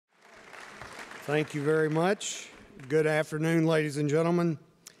Thank you very much. Good afternoon, ladies and gentlemen.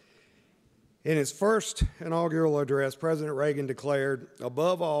 In his first inaugural address, President Reagan declared,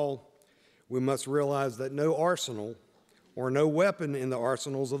 above all, we must realize that no arsenal or no weapon in the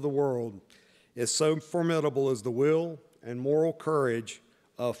arsenals of the world is so formidable as the will and moral courage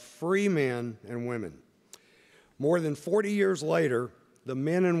of free men and women. More than 40 years later, the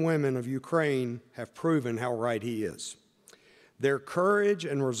men and women of Ukraine have proven how right he is. Their courage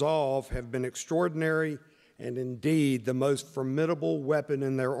and resolve have been extraordinary and indeed the most formidable weapon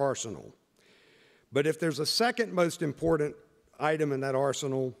in their arsenal. But if there's a second most important item in that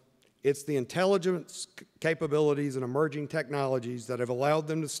arsenal, it's the intelligence capabilities and emerging technologies that have allowed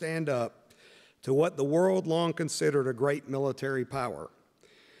them to stand up to what the world long considered a great military power.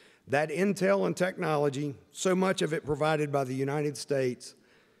 That intel and technology, so much of it provided by the United States,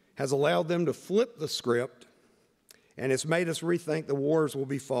 has allowed them to flip the script, and it's made us rethink the wars will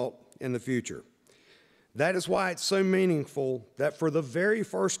be fought in the future. That is why it's so meaningful that for the very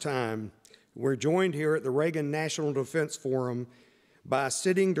first time, we're joined here at the Reagan National Defense Forum by a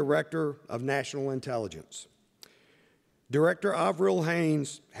sitting director of national intelligence. Director Avril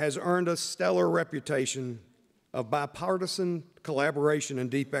Haines has earned a stellar reputation of bipartisan collaboration and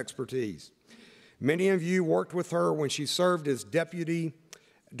deep expertise. Many of you worked with her when she served as deputy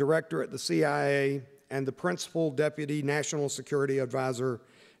director at the CIA and the principal deputy national security advisor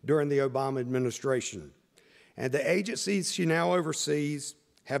during the Obama administration. And the agencies she now oversees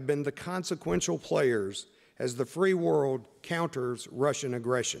have been the consequential players as the free world counters Russian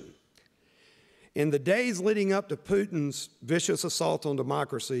aggression. In the days leading up to Putin's vicious assault on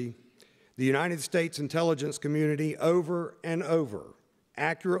democracy, the United States intelligence community over and over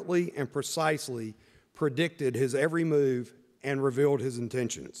accurately and precisely predicted his every move and revealed his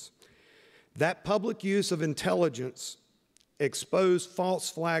intentions. That public use of intelligence exposed false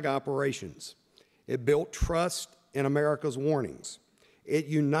flag operations. It built trust in America's warnings. It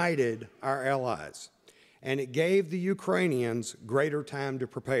united our allies, and it gave the Ukrainians greater time to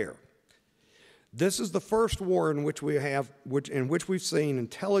prepare. This is the first war in which we've seen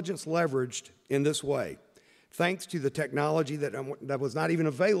intelligence leveraged in this way, thanks to the technology that was not even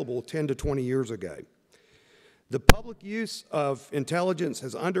available 10 to 20 years ago. The public use of intelligence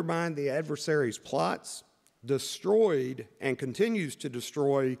has undermined the adversary's plots, destroyed and continues to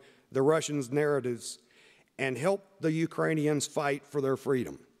destroy the Russians' narratives, and helped the Ukrainians fight for their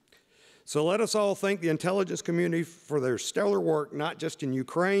freedom. So let us all thank the intelligence community for their stellar work, not just in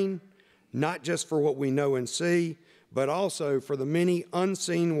Ukraine, not just for what we know and see, but also for the many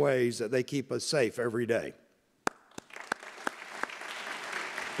unseen ways that they keep us safe every day.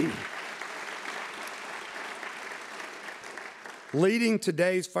 Leading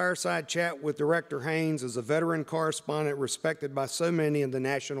today's Fireside Chat with Director Haines is a veteran correspondent respected by so many in the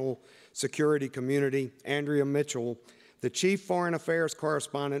national security community, Andrea Mitchell, the Chief Foreign Affairs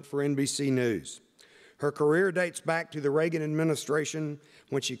Correspondent for NBC News. Her career dates back to the Reagan administration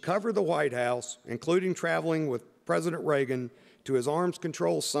when she covered the White House, including traveling with President Reagan to his arms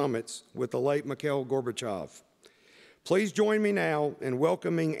control summits with the late Mikhail Gorbachev. Please join me now in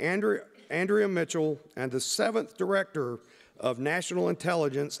welcoming Andrea Mitchell and the 7th Director of National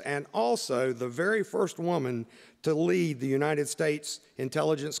Intelligence and also the very first woman to lead the United States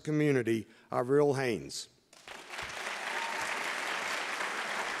intelligence community, Avril Haines.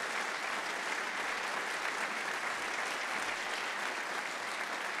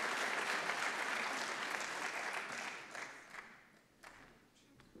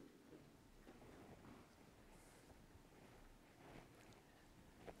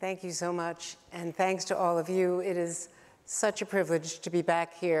 Thank you so much, and thanks to all of you. It is such a privilege to be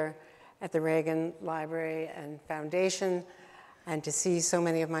back here at the Reagan Library and Foundation and to see so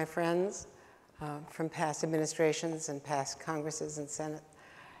many of my friends from past administrations and past Congresses and Senate,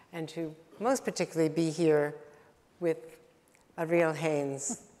 and to most particularly be here with Avril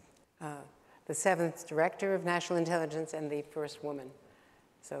Haines, the 7th Director of National Intelligence and the first woman.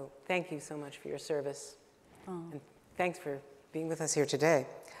 So thank you so much for your service. And thanks for being with us here today.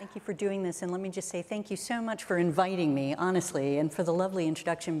 Thank you for doing this, and let me just say thank you so much for inviting me, honestly, and for the lovely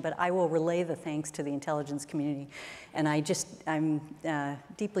introduction, but I will relay the thanks to the intelligence community. And I'm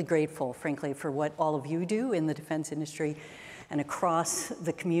deeply grateful, frankly, for what all of you do in the defense industry and across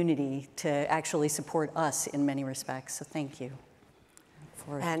the community to actually support us in many respects, so thank you.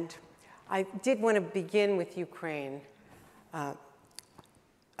 And I did want to begin with Ukraine,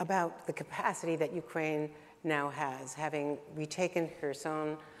 about the capacity that Ukraine now has, having retaken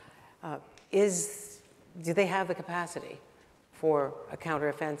Kherson. Do they have the capacity for a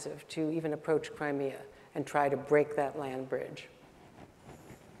counteroffensive to even approach Crimea and try to break that land bridge?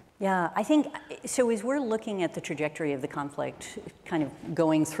 Yeah, I think, so as we're looking at the trajectory of the conflict kind of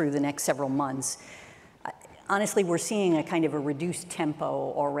going through the next several months, honestly, we're seeing a kind of a reduced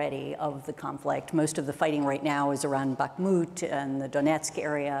tempo already of the conflict. Most of the fighting right now is around Bakhmut and the Donetsk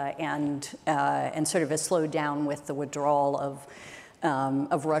area, and sort of has slowed down with the withdrawal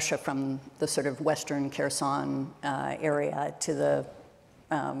of Russia from the sort of western Kherson area to the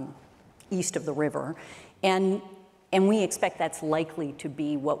east of the river. And we expect that's likely to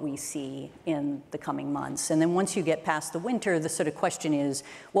be what we see in the coming months. And then once you get past the winter, the sort of question is,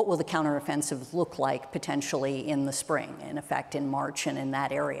 what will the counteroffensive look like potentially in the spring, in effect in March and in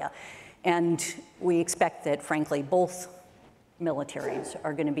that area? And we expect that, frankly, both militaries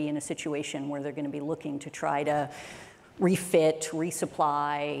are going to be in a situation where they're going to be looking to try to refit,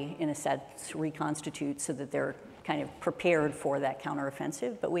 resupply, in a sense, reconstitute so that they're kind of prepared for that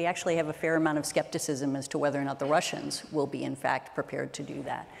counteroffensive, but we actually have a fair amount of skepticism as to whether or not the Russians will be, in fact, prepared to do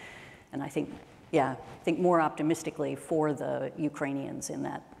that. And I think, yeah, I think more optimistically for the Ukrainians in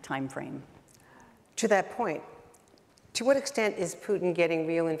that time frame. To that point, to what extent is Putin getting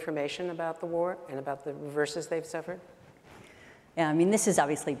real information about the war and about the reverses they've suffered? Yeah, I mean, this has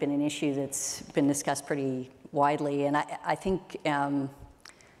obviously been an issue that's been discussed pretty widely, and I think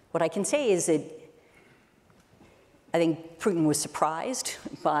what I can say is that I think Putin was surprised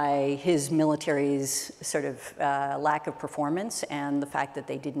by his military's sort of lack of performance and the fact that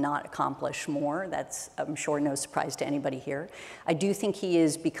they did not accomplish more. That's, I'm sure, no surprise to anybody here. I do think he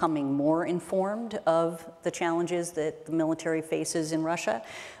is becoming more informed of the challenges that the military faces in Russia,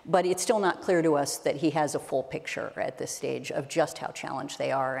 but it's still not clear to us that he has a full picture at this stage of just how challenged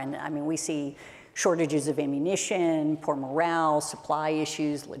they are. And I mean, we see shortages of ammunition, poor morale, supply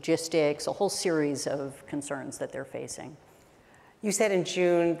issues, logistics, a whole series of concerns that they're facing. You said in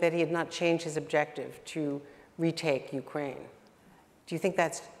June that he had not changed his objective to retake Ukraine. Do you think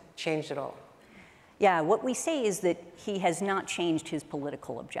that's changed at all? Yeah, what we say is that he has not changed his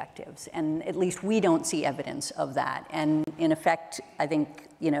political objectives, and at least we don't see evidence of that. And in effect, I think,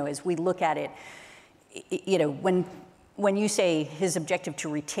 as we look at it, when you say his objective to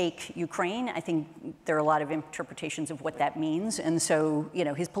retake Ukraine, I think there are a lot of interpretations of what that means. And so,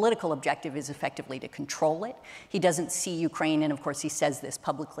 his political objective is effectively to control it. He doesn't see Ukraine, and of course he says this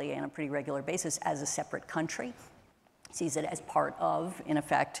publicly on a pretty regular basis, as a separate country. He sees it as part of, in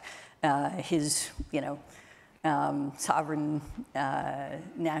effect, his, sovereign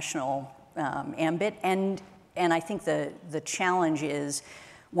national ambit. And I think the challenge is,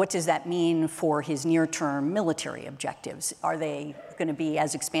 what does that mean for his near-term military objectives? Are they going to be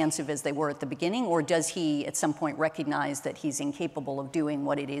as expansive as they were at the beginning, or does he at some point recognize that he's incapable of doing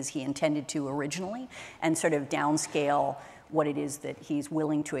what it is he intended to originally and sort of downscale what it is that he's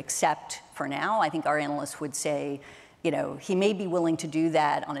willing to accept for now? I think our analysts would say, he may be willing to do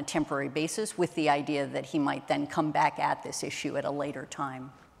that on a temporary basis with the idea that he might then come back at this issue at a later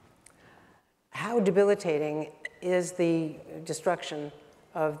time. How debilitating is the destruction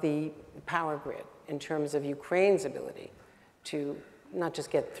of the power grid in terms of Ukraine's ability to not just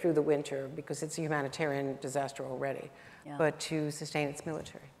get through the winter, because it's a humanitarian disaster already, but to sustain its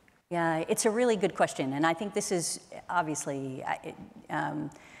military? Yeah, it's a really good question. And I think this is obviously,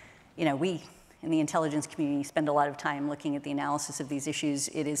 we in the intelligence community spend a lot of time looking at the analysis of these issues.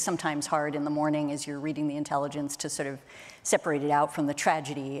 It is sometimes hard in the morning as you're reading the intelligence to sort of separate it out from the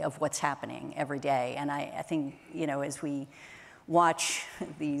tragedy of what's happening every day. And I think, as we watch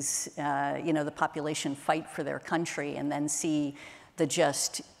these, the population fight for their country and then see the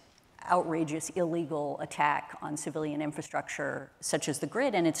just outrageous illegal attack on civilian infrastructure such as the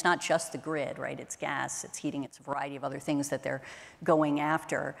grid, and it's not just the grid, right? It's gas, it's heating, it's a variety of other things that they're going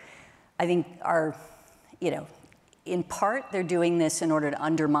after. I think in part, they're doing this in order to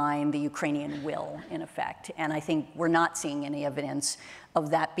undermine the Ukrainian will, in effect. And I think we're not seeing any evidence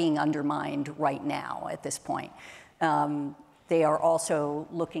of that being undermined right now at this point. They are also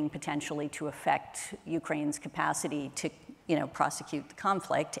looking potentially to affect Ukraine's capacity to, prosecute the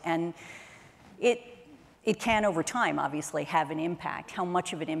conflict. And it can, over time, obviously, have an impact. How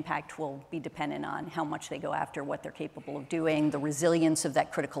much of an impact will be dependent on how much they go after, what they're capable of doing, the resilience of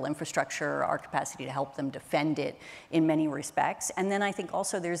that critical infrastructure, our capacity to help them defend it in many respects. And then I think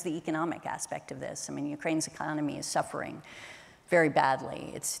also there's the economic aspect of this. I mean, Ukraine's economy is suffering very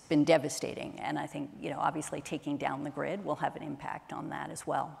badly. It's been devastating. And I think, obviously taking down the grid will have an impact on that as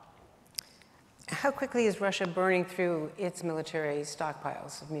well. How quickly is Russia burning through its military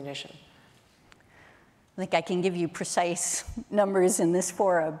stockpiles of munition? I think I can give you precise numbers in this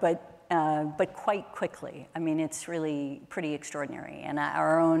fora, but quite quickly. I mean, it's really pretty extraordinary. And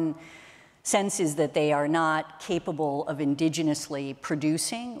our own sense is that they are not capable of indigenously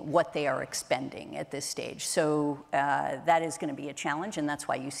producing what they are expending at this stage. So that is going to be a challenge, and that's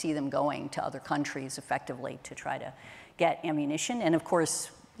why you see them going to other countries effectively to try to get ammunition. And of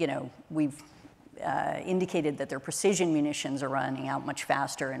course, you know, we've indicated that their precision munitions are running out much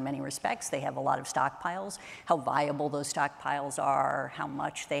faster in many respects. They have a lot of stockpiles. How viable those stockpiles are, how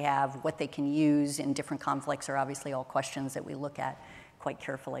much they have, what they can use in different conflicts are obviously all questions that we look at quite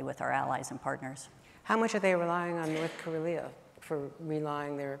carefully with our allies and partners. How much are they relying on North Korea for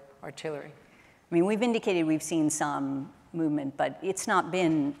relying their artillery? I mean, we've indicated we've seen some movement, but it's not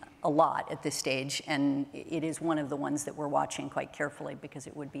been a lot at this stage, and it is one of the ones that we're watching quite carefully because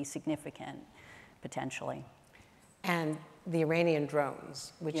it would be significant, potentially. And the Iranian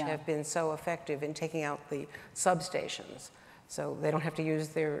drones, which have been so effective in taking out the substations, so they don't have to use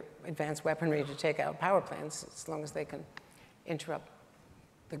their advanced weaponry to take out power plants as long as they can interrupt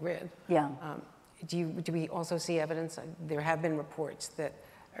the grid. Yeah. Do we also see evidence? There have been reports that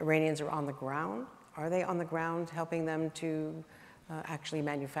Iranians are on the ground. Are they on the ground helping them to actually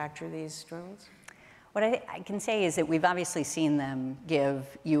manufacture these drones? What I can say is that we've obviously seen them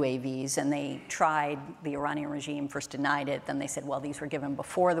give UAVs, and they tried, the Iranian regime first denied it, then they said, well, these were given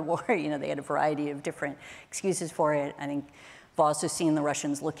before the war. You know, they had a variety of different excuses for it. I think we've also seen the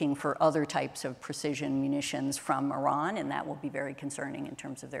Russians looking for other types of precision munitions from Iran, and that will be very concerning in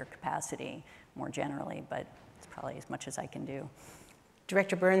terms of their capacity more generally, but it's probably as much as I can do.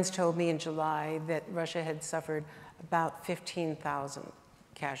 Director Burns told me in July that Russia had suffered about 15,000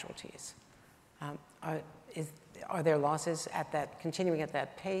 casualties. Are there losses continuing at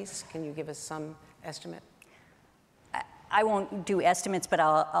that pace? Can you give us some estimate? I won't do estimates, but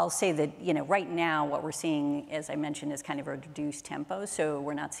I'll say that, you know, right now what we're seeing, as I mentioned, is kind of a reduced tempo. So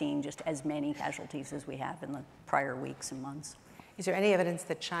we're not seeing just as many casualties as we have in the prior weeks and months. Is there any evidence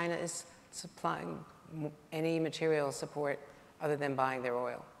that China is supplying any material support other than buying their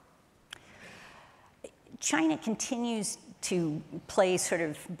oil? China continues to play sort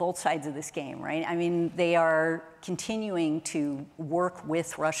of both sides of this game, right? I mean, they are continuing to work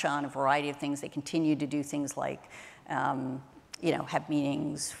with Russia on a variety of things. They continue to do things like, you know, have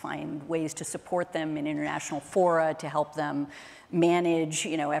meetings, find ways to support them in international fora to help them manage,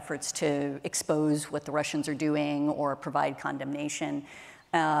 you know, efforts to expose what the Russians are doing or provide condemnation.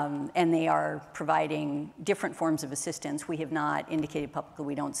 And they are providing different forms of assistance. We have not indicated publicly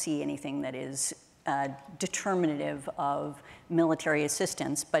we don't see anything that is determinative of military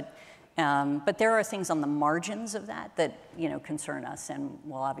assistance, but there are things on the margins of that, you know, concern us, and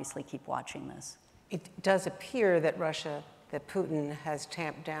we'll obviously keep watching this. It does appear that Putin has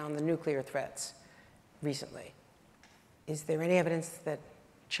tamped down the nuclear threats recently. Is there any evidence that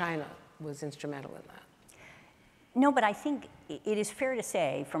China was instrumental in that? No, but I think it is fair to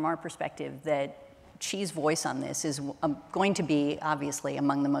say, from our perspective, that Xi's voice on this is going to be, obviously,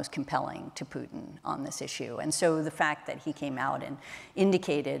 among the most compelling to Putin on this issue. And so the fact that he came out and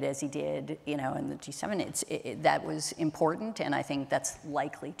indicated, as he did, you know, in the G7, that was important, and I think that's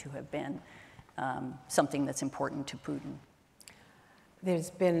likely to have been something that's important to Putin.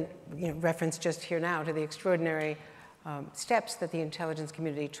 There's been, you know, reference just here now to the extraordinary steps that the intelligence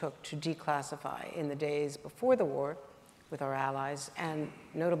community took to declassify in the days before the war with our allies, and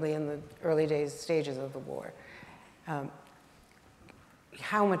notably in the early stages of the war.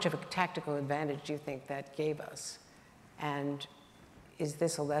 How much of a tactical advantage do you think that gave us? And is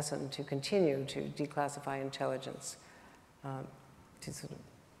this a lesson to continue to declassify intelligence to sort of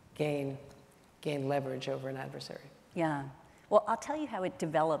gain leverage over an adversary? Yeah. Well, I'll tell you how it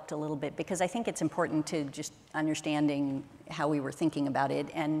developed a little bit, because I think it's important to just understanding how we were thinking about it,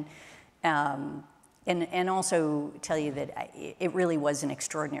 and also tell you that it really was an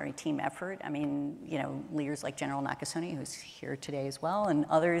extraordinary team effort. I mean, you know, leaders like General Nakasone, who's here today as well, and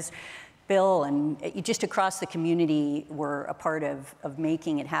others, Bill, and just across the community were a part of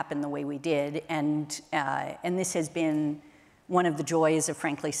making it happen the way we did, and this has been one of the joys of,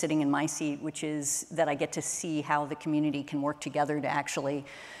 frankly, sitting in my seat, which is that I get to see how the community can work together to actually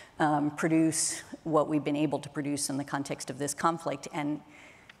produce what we've been able to produce in the context of this conflict, and,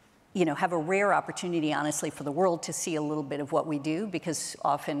 you know, have a rare opportunity, honestly, for the world to see a little bit of what we do, because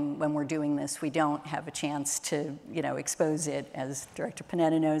often when we're doing this, we don't have a chance to, you know, expose it, as Director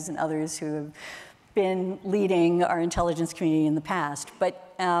Panetta knows and others who have been leading our intelligence community in the past.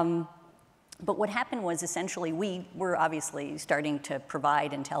 But what happened was, essentially, we were obviously starting to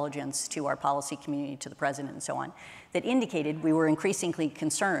provide intelligence to our policy community, to the president and so on, that indicated we were increasingly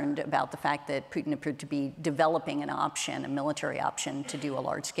concerned about the fact that Putin appeared to be developing an option, a military option, to do a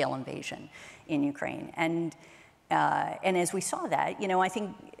large-scale invasion in Ukraine. And as we saw that, you know, I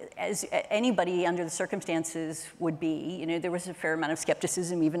think as anybody under the circumstances would be, you know, there was a fair amount of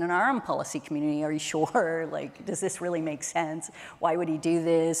skepticism even in our own policy community. Are you sure? Like, does this really make sense? Why would he do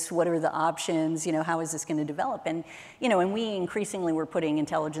this? What are the options? You know, how is this going to develop? And, you know, and we increasingly were putting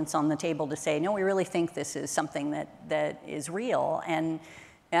intelligence on the table to say, no, we really think this is something that is real. And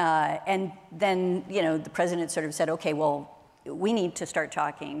then, you know, the president sort of said, okay, well, we need to start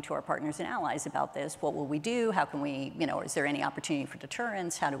talking to our partners and allies about this. What will we do? How can we, you know, is there any opportunity for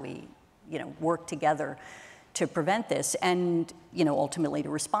deterrence? How do we, you know, work together to prevent this and, you know, ultimately to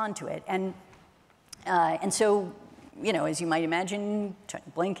respond to it? And so, you know, as you might imagine, Tony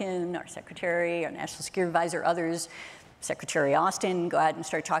Blinken, our secretary, our national security advisor, others, Secretary Austin, go out and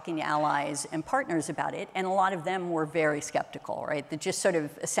start talking to allies and partners about it, and a lot of them were very skeptical, right? Just sort of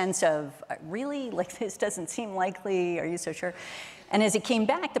a sense of, really? Like, this doesn't seem likely, are you so sure? And as it came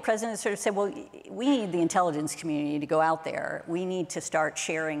back, the president sort of said, well, we need the intelligence community to go out there. We need to start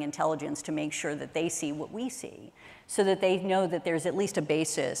sharing intelligence to make sure that they see what we see, so that they know that there's at least a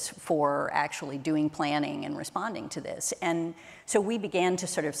basis for actually doing planning and responding to this. And so we began to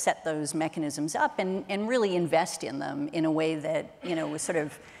sort of set those mechanisms up and really invest in them in a way that, you know, was sort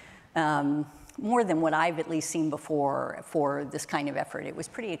of more than what I've at least seen before for this kind of effort. It was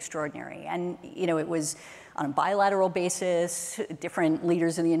pretty extraordinary. And, you know, it was on a bilateral basis, different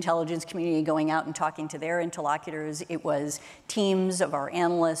leaders in the intelligence community going out and talking to their interlocutors. It was teams of our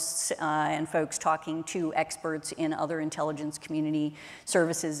analysts and folks talking to experts in other intelligence community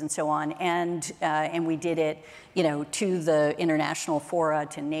services and so on. And we did it, you know, to the international fora,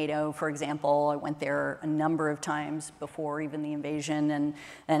 to NATO, for example. I went there a number of times before even the invasion and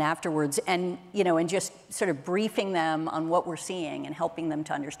afterwards. And, you know, and just sort of briefing them on what we're seeing and helping them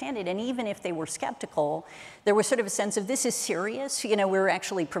to understand it. And even if they were skeptical, there was sort of a sense of, this is serious. You know, we're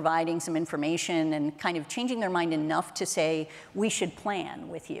actually providing some information and kind of changing their mind enough to say, we should plan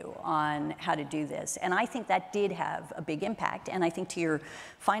with you on how to do this. And I think that did have a big impact. And I think to your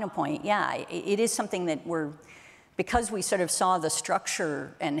final point, yeah, it is something that because we sort of saw the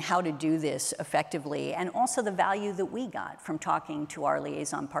structure and how to do this effectively, and also the value that we got from talking to our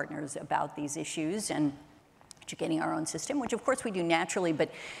liaison partners about these issues and educating our own system, which of course we do naturally, but,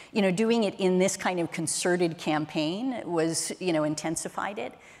 you know, doing it in this kind of concerted campaign was, you know, intensified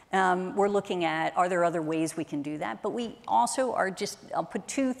it. We're looking at, are there other ways we can do that? But we also are just, I'll put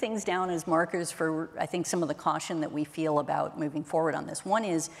two things down as markers for, I think, some of the caution that we feel about moving forward on this. One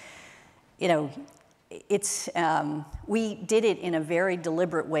is, you know, we did it in a very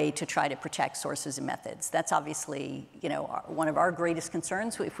deliberate way to try to protect sources and methods. That's obviously, you know, one of our greatest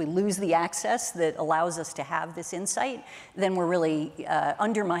concerns. If we lose the access that allows us to have this insight, then we're really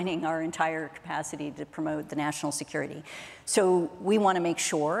undermining our entire capacity to promote the national security. So we want to make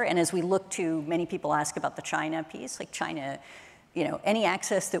sure, and as we look to, many people ask about the China piece, like China, you know, any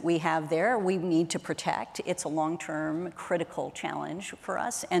access that we have there, we need to protect. It's a long-term critical challenge for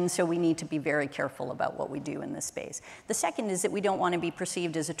us, and so we need to be very careful about what we do in this space. The second is that we don't want to be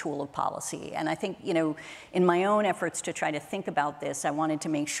perceived as a tool of policy, and I think, you know, in my own efforts to try to think about this, I wanted to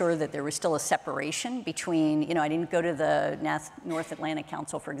make sure that there was still a separation between, you know, I didn't go to the North Atlantic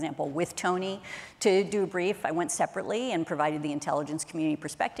Council, for example, with Tony to do a brief. I went separately and provided the intelligence community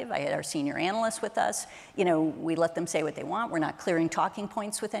perspective. I had our senior analysts with us. You know, we let them say what they want. We're not clearing talking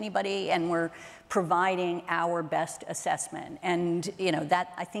points with anybody, and we're providing our best assessment. And, you know,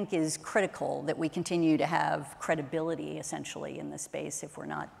 that I think is critical, that we continue to have credibility essentially in this space if we're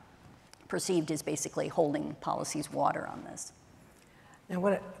not perceived as basically holding policy's water on this.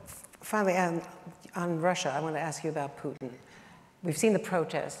 Now, finally, on Russia, I want to ask you about Putin. We've seen the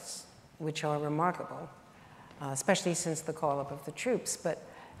protests, which are remarkable, especially since the call-up of the troops, but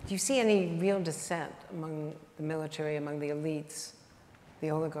do you see any real dissent among the military, among the elites,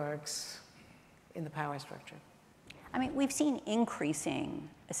 the oligarchs in the power structure? I mean, we've seen increasing,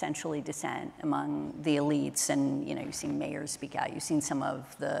 essentially, dissent among the elites, and, you know, you've seen mayors speak out. You've seen some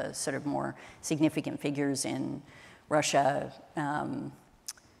of the sort of more significant figures in Russia,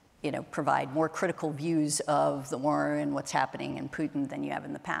 you know, provide more critical views of the war and what's happening in Putin than you have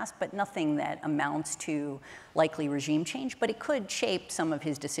in the past, but nothing that amounts to likely regime change. But it could shape some of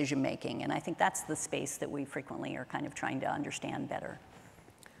his decision-making, and I think that's the space that we frequently are kind of trying to understand better.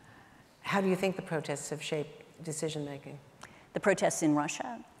 How do you think the protests have shaped decision-making? The protests in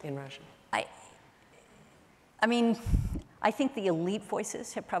Russia? In Russia. I mean, I think the elite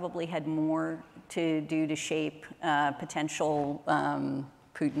voices have probably had more to do to shape potential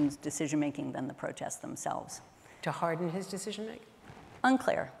Putin's decision-making than the protests themselves. To harden his decision-making?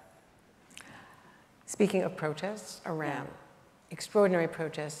 Unclear. Speaking of protests, Iran. Extraordinary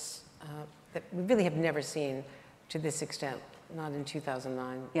protests that we really have never seen to this extent not in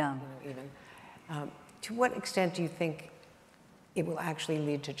 2009, Yeah. even. To what extent do you think it will actually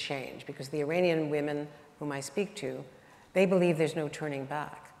lead to change? Because the Iranian women whom I speak to, they believe there's no turning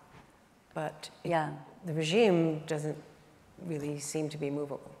back. But the regime doesn't really seem to be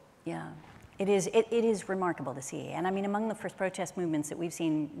movable. Yeah. It is remarkable to see. And I mean, among the first protest movements that we've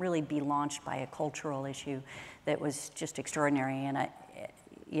seen really be launched by a cultural issue that was just extraordinary. And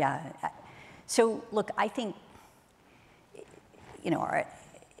so look, I think,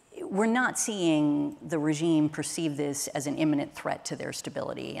 we're not seeing the regime perceive this as an imminent threat to their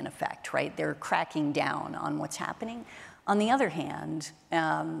stability in effect, right? They're cracking down on what's happening. On the other hand,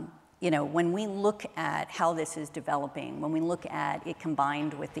 when we look at how this is developing, when we look at it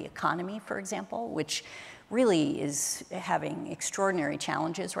combined with the economy, for example, which really is having extraordinary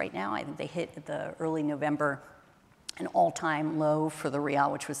challenges right now. I think they hit at the early November an all-time low for the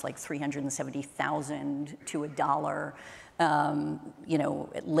real, which was like 370,000 to $1.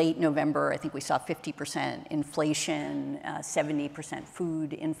 Late November, I think we saw 50% inflation, 70%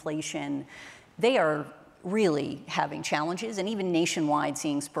 food inflation. They are really having challenges, and even nationwide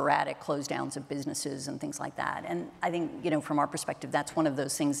seeing sporadic close downs of businesses and things like that. And I think, from our perspective, that's one of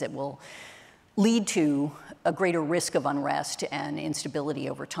those things that will lead to a greater risk of unrest and instability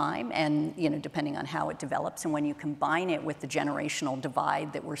over time, and depending on how it develops. And when you combine it with the generational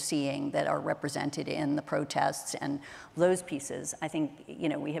divide that we're seeing that are represented in the protests and those pieces, I think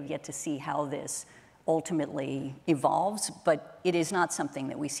we have yet to see how this ultimately evolves, but it is not something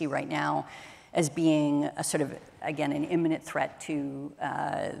that we see right now as being a sort of, again, an imminent threat to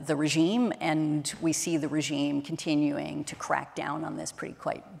the regime, and we see the regime continuing to crack down on this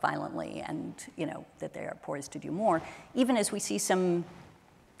quite violently, and that they are poised to do more, even as we see some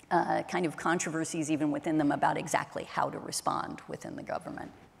kind of controversies even within them about exactly how to respond within the government.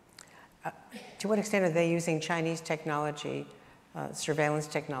 To what extent are they using Chinese technology, surveillance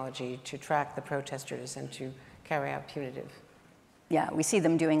technology, to track the protesters and to carry out punitive? Yeah, we see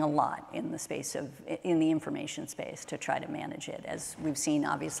them doing a lot in the information space to try to manage it, as we've seen,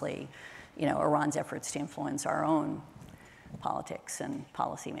 obviously, Iran's efforts to influence our own politics and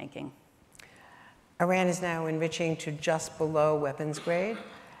policymaking. Iran is now enriching to just below weapons grade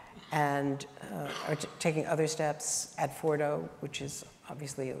and are taking other steps at Fordo, which is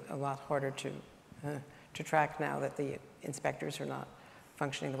obviously a lot harder to track now that the inspectors are not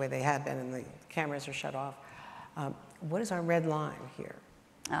functioning the way they had been and the cameras are shut off. What is our red line here?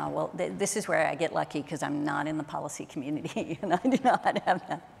 Well, this is where I get lucky because I'm not in the policy community and I do not have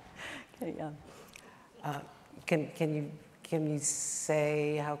that. Okay, yeah. Can you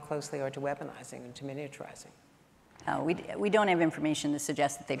say how close they are to weaponizing and to miniaturizing? We don't have information to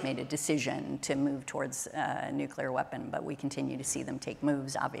suggest that they've made a decision to move towards a nuclear weapon, but we continue to see them take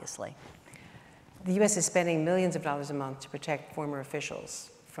moves, obviously. The U.S. is spending millions of dollars a month to protect former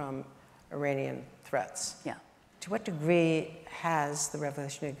officials from Iranian threats. Yeah. To what degree has the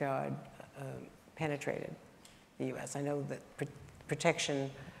Revolutionary Guard penetrated the U.S.? I know that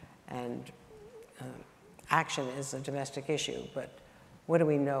protection and action is a domestic issue, but what do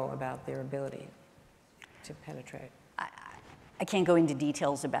we know about their ability to penetrate? I can't go into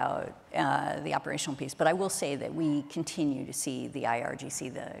details about the operational piece, but I will say that we continue to see the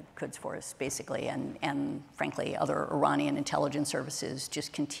IRGC, the Quds Force, basically, and frankly, other Iranian intelligence services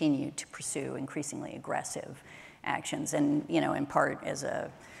just continue to pursue increasingly aggressive actions, and in part as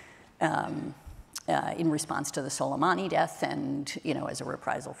in response to the Soleimani death, and as a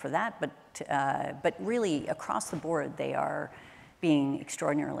reprisal for that. But really across the board, they are being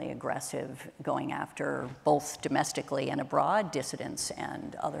extraordinarily aggressive, going after both domestically and abroad dissidents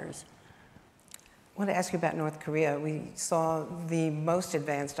and others. I want to ask you about North Korea. We saw the most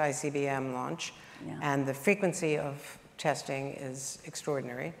advanced ICBM launch, and the frequency of testing is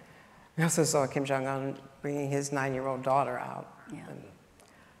extraordinary. We also saw Kim Jong-un bringing his 9-year-old daughter out, and,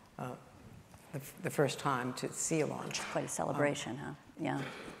 the first time to see a launch. Quite a celebration, huh? Yeah.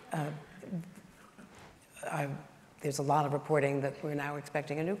 There's a lot of reporting that we're now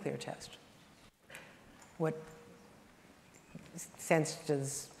expecting a nuclear test. What sense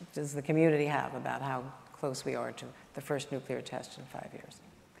does the community have about how close we are to the first nuclear test in 5 years?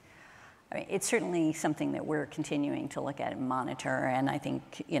 I mean, it's certainly something that we're continuing to look at and monitor, and I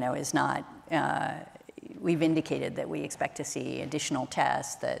think, is not, we've indicated that we expect to see additional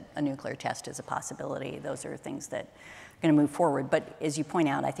tests, that a nuclear test is a possibility. Those are things that are going to move forward. But as you point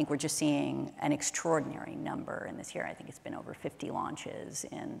out, I think we're just seeing an extraordinary number in this year. I think it's been over 50 launches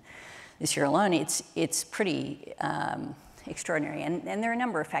in this year alone. It's pretty extraordinary. And there are a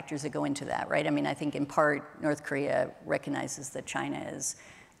number of factors that go into that, right? I mean, I think in part, North Korea recognizes that China is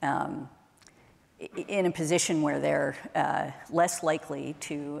in a position where they're less likely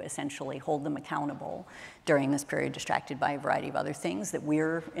to essentially hold them accountable during this period, distracted by a variety of other things, that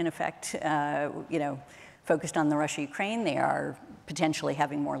we're, in effect, focused on the Russia-Ukraine. They are potentially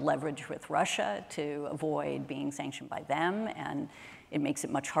having more leverage with Russia to avoid being sanctioned by them, and it makes it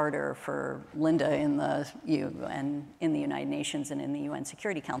much harder for Linda in the United Nations and in the UN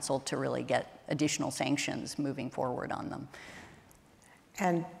Security Council to really get additional sanctions moving forward on them.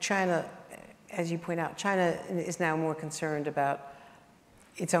 And China, as you point out, China is now more concerned about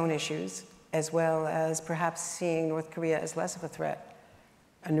its own issues, as well as perhaps seeing North Korea as less of a threat,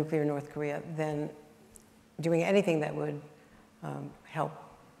 a nuclear North Korea, than doing anything that would help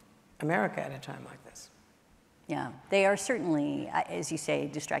America at a time like this. Yeah, they are certainly, as you say,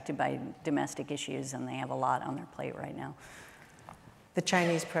 distracted by domestic issues, and they have a lot on their plate right now. The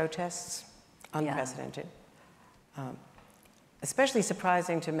Chinese protests, unprecedented. Especially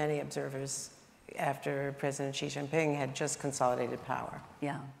surprising to many observers after President Xi Jinping had just consolidated power.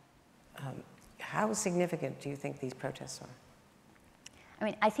 Yeah. How significant do you think these protests are? I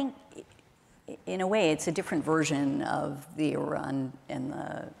mean, I think in a way it's a different version of the Iran and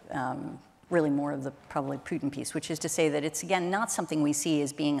the really more of the probably Putin piece, which is to say that it's, again, not something we see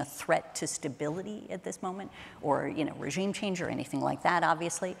as being a threat to stability at this moment, or regime change or anything like that,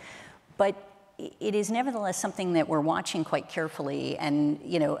 obviously. But it is nevertheless something that we're watching quite carefully, and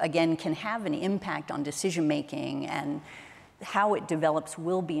again, can have an impact on decision making, and how it develops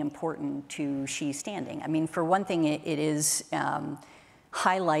will be important to Xi's standing. I mean, for one thing, it is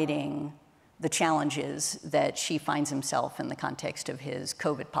highlighting the challenges that Xi finds himself in the context of his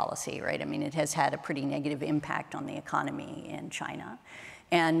COVID policy, right? I mean, it has had a pretty negative impact on the economy in China.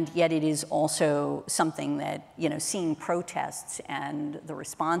 And yet it is also something that, seeing protests and the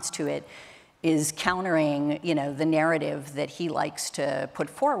response to it is countering, the narrative that he likes to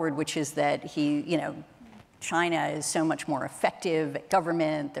put forward, which is that China is so much more effective at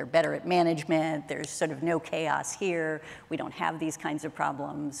government, they're better at management, there's sort of no chaos here, we don't have these kinds of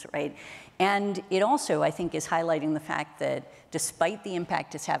problems, right? And it also, I think, is highlighting the fact that despite the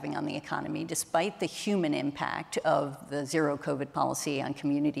impact it's having on the economy, despite the human impact of the zero COVID policy on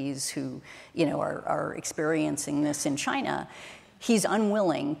communities who, are experiencing this in China, he's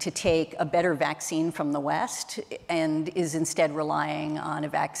unwilling to take a better vaccine from the West and is instead relying on a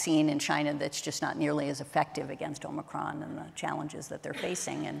vaccine in China that's just not nearly as effective against Omicron and the challenges that they're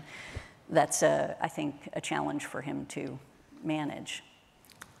facing. And that's, I think, a challenge for him to manage.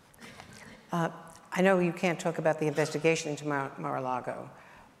 I know you can't talk about the investigation into Mar-a-Lago,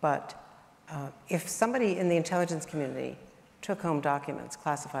 but if somebody in the intelligence community took home documents,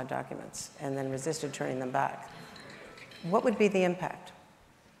 classified documents, and then resisted turning them back, what would be the impact?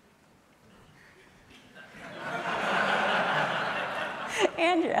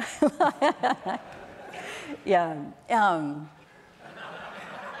 Andrea. Yeah.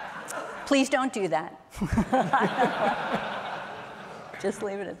 Please don't do that. Just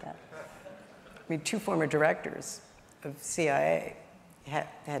leave it at that. I mean, 2 former directors of CIA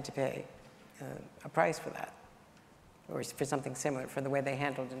had to pay a price for that, or for something similar, for the way they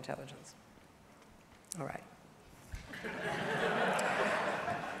handled intelligence. All right.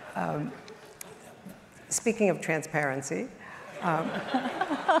 Speaking of transparency,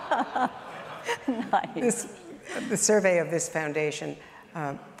 Nice. The survey of this foundation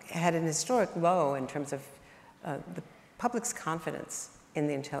had an historic low in terms of the public's confidence in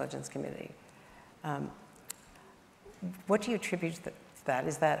the intelligence community. What do you attribute to that?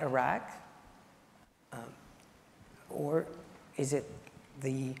 Is that Iraq? Or is it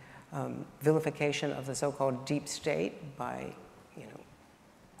the vilification of the so-called deep state by,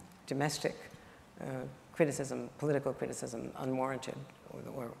 domestic criticism, political criticism, unwarranted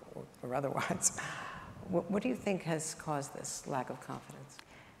or otherwise? What do you think has caused this lack of confidence?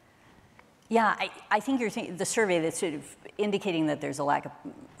 Yeah, I think you're saying the survey that's sort of indicating that there's a lack of,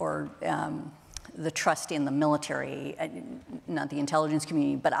 or the trust in the military, not the intelligence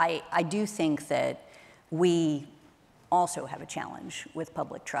community, but I do think that we also have a challenge with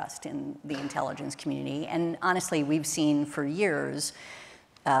public trust in the intelligence community. And honestly, we've seen for years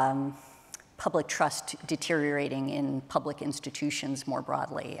public trust deteriorating in public institutions more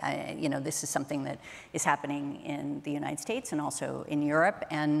broadly. This is something that is happening in the United States and also in Europe,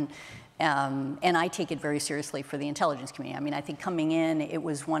 and I take it very seriously for the intelligence community. I mean, I think coming in, it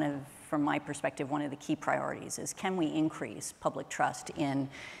was from my perspective, one of the key priorities is, can we increase public trust in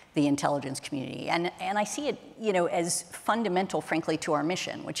the intelligence community? And I see it, as fundamental, frankly, to our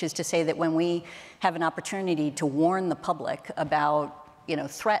mission, which is to say that when we have an opportunity to warn the public about,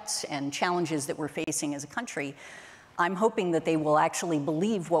 threats and challenges that we're facing as a country, I'm hoping that they will actually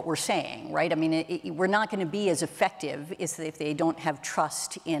believe what we're saying, right? I mean, we're not going to be as effective if they don't have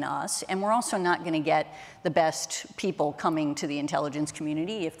trust in us, and we're also not going to get the best people coming to the intelligence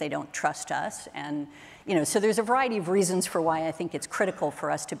community if they don't trust us. And so there's a variety of reasons for why I think it's critical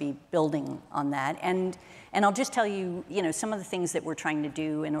for us to be building on that. And I'll just tell you, some of the things that we're trying to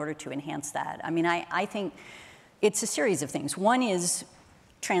do in order to enhance that. I mean, I think it's a series of things. One is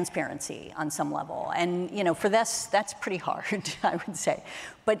transparency on some level. And, for this, that's pretty hard, I would say.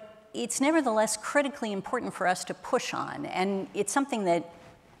 But it's nevertheless critically important for us to push on. And it's something that,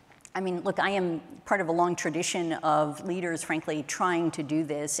 I mean, look, I am part of a long tradition of leaders, frankly, trying to do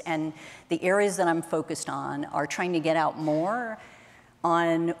this. And the areas that I'm focused on are trying to get out more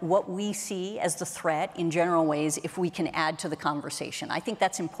on what we see as the threat in general ways if we can add to the conversation. I think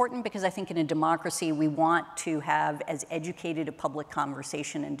that's important because I think in a democracy we want to have as educated a public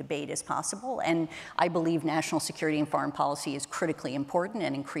conversation and debate as possible, and I believe national security and foreign policy is critically important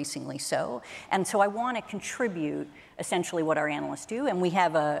and increasingly so. And so I want to contribute essentially what our analysts do, and we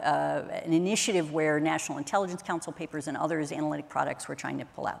have an initiative where National Intelligence Council papers and others, analytic products, we're trying to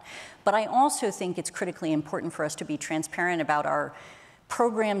pull out. But I also think it's critically important for us to be transparent about our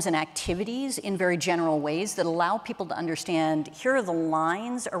programs and activities in very general ways that allow people to understand, here are the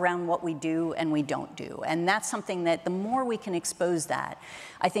lines around what we do and we don't do. And that's something that the more we can expose that,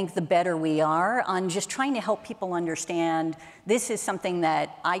 I think the better we are on just trying to help people understand this is something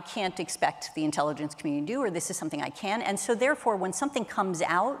that I can't expect the intelligence community to do, or this is something I can. And so therefore, when something comes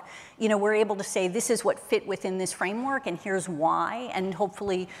out, we're able to say, this is what fit within this framework, and here's why, and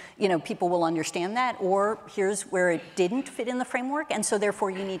hopefully, people will understand that, or here's where it didn't fit in the framework, and so therefore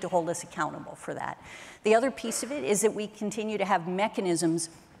you need to hold us accountable for that. The other piece of it is that we continue to have mechanisms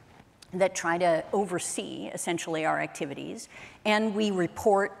that try to oversee essentially our activities. And we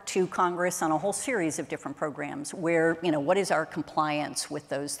report to Congress on a whole series of different programs where, what is our compliance with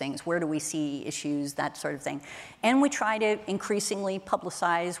those things? Where do we see issues, that sort of thing? And we try to increasingly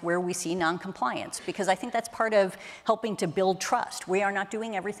publicize where we see non-compliance, because I think that's part of helping to build trust. We are not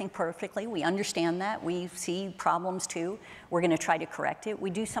doing everything perfectly. We understand that. We see problems too. We're going to try to correct it. We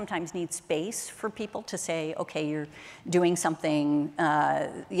do sometimes need space for people to say, okay, you're doing something,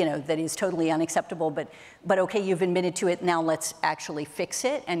 that is totally unacceptable, but okay, you've admitted to it, now let's actually fix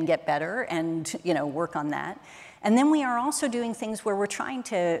it and get better and work on that. And then we are also doing things where we're trying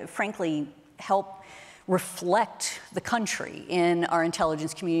to, frankly, help reflect the country in our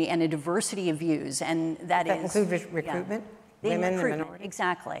intelligence community and a diversity of views, and that include recruitment? Yeah. Women and minorities?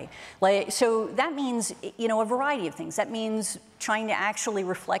 Exactly. So that means, a variety of things. That means trying to actually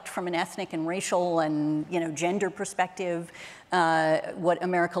reflect from an ethnic and racial and, gender perspective what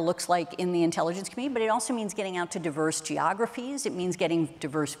America looks like in the intelligence community, but it also means getting out to diverse geographies. It means getting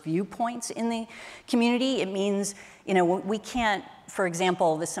diverse viewpoints in the community. It means, we can't, for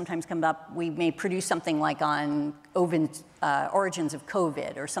example, this sometimes comes up, we may produce something like on origins of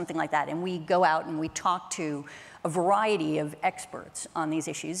COVID or something like that, and we go out and we talk to a variety of experts on these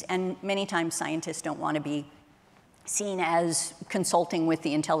issues, and many times scientists don't want to be seen as consulting with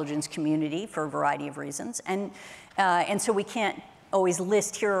the intelligence community for a variety of reasons, and so we can't always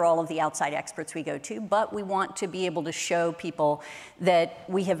list, here are all of the outside experts we go to, but we want to be able to show people that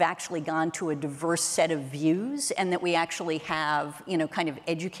we have actually gone to a diverse set of views and that we actually have, kind of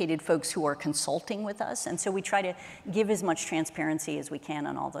educated folks who are consulting with us. And so we try to give as much transparency as we can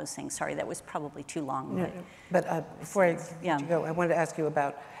on all those things. Sorry, that was probably too long. No, but before I let you go, I wanted to ask you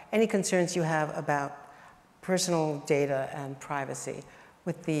about any concerns you have about personal data and privacy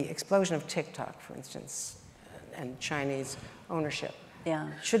with the explosion of TikTok, for instance, and Chinese ownership. Yeah.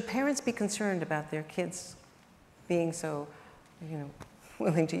 Should parents be concerned about their kids being so,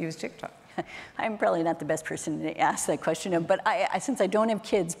 willing to use TikTok? I'm probably not the best person to ask that question, but since I don't have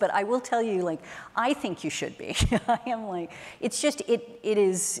kids, but I will tell you, I think you should be. I am it's just,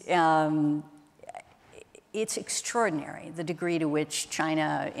 it's extraordinary, the degree to which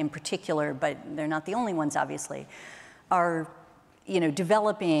China in particular, but they're not the only ones, obviously, are,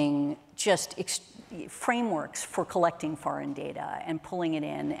 developing just frameworks for collecting foreign data and pulling it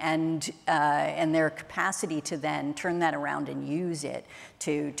in, and their capacity to then turn that around and use it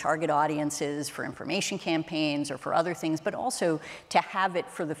to target audiences for information campaigns or for other things, but also to have it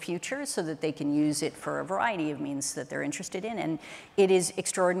for the future so that they can use it for a variety of means that they're interested in. And it is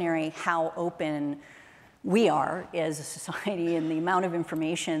extraordinary how open we are as a society and the amount of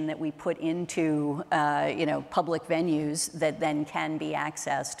information that we put into public venues that then can be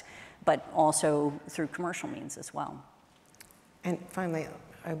accessed, but also through commercial means as well. And finally,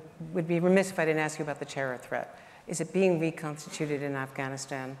 I would be remiss if I didn't ask you about the terror threat. Is it being reconstituted in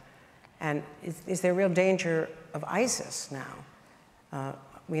Afghanistan? And is there real danger of ISIS now?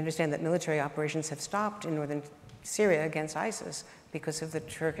 We understand that military operations have stopped in northern Syria against ISIS because of the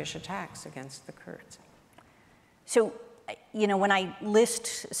Turkish attacks against the Kurds. So, you know, when I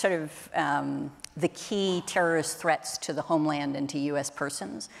list sort of the key terrorist threats to the homeland and to US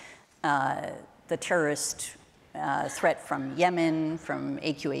persons, the terrorist threat from Yemen, from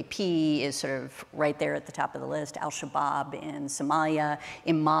AQAP is sort of right there at the top of the list. Al-Shabaab in Somalia,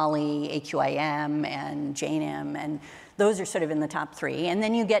 in Mali, AQIM and JNM, and those are sort of in the top three. And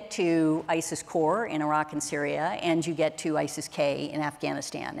then you get to ISIS-K in Iraq and Syria, and you get to ISIS-K in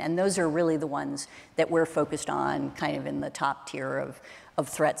Afghanistan. And those are really the ones that we're focused on, kind of in the top tier of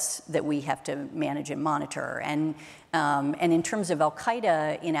threats that we have to manage and monitor. And in terms of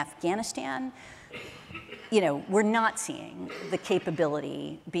al-Qaeda in Afghanistan, you know, we're not seeing the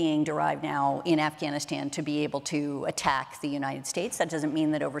capability being derived now in Afghanistan to be able to attack the United States. That doesn't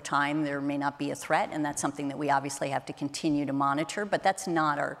mean that over time there may not be a threat, and that's something that we obviously have to continue to monitor, but that's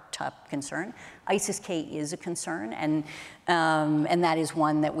not our top concern. ISIS-K is a concern, and that is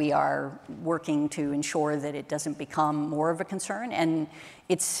one that we are working to ensure that it doesn't become more of a concern. And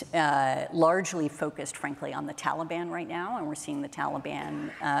it's largely focused, frankly, on the Taliban right now, and we're seeing the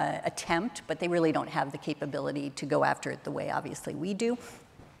Taliban attempt, but they really don't have the capability to go after it the way, obviously, we do.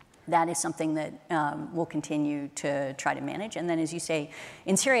 That is something that we'll continue to try to manage. And then, as you say,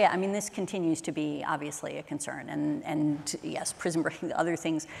 in Syria, I mean, this continues to be, obviously, a concern. And yes, prison breaking, other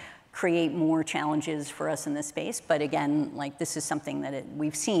things create more challenges for us in this space. But again, like, this is something that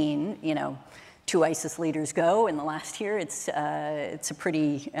we've seen, you know, 2 ISIS leaders go in the last year. It's a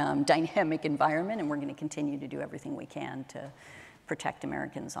pretty dynamic environment, and we're going to continue to do everything we can to protect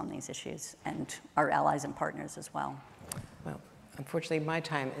Americans on these issues and our allies and partners as well. Well, unfortunately, my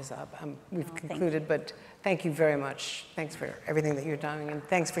time is up. We've concluded, but thank you very much. Thanks for everything that you're doing, and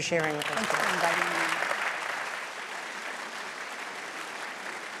thanks for sharing with us. Thanks for inviting me.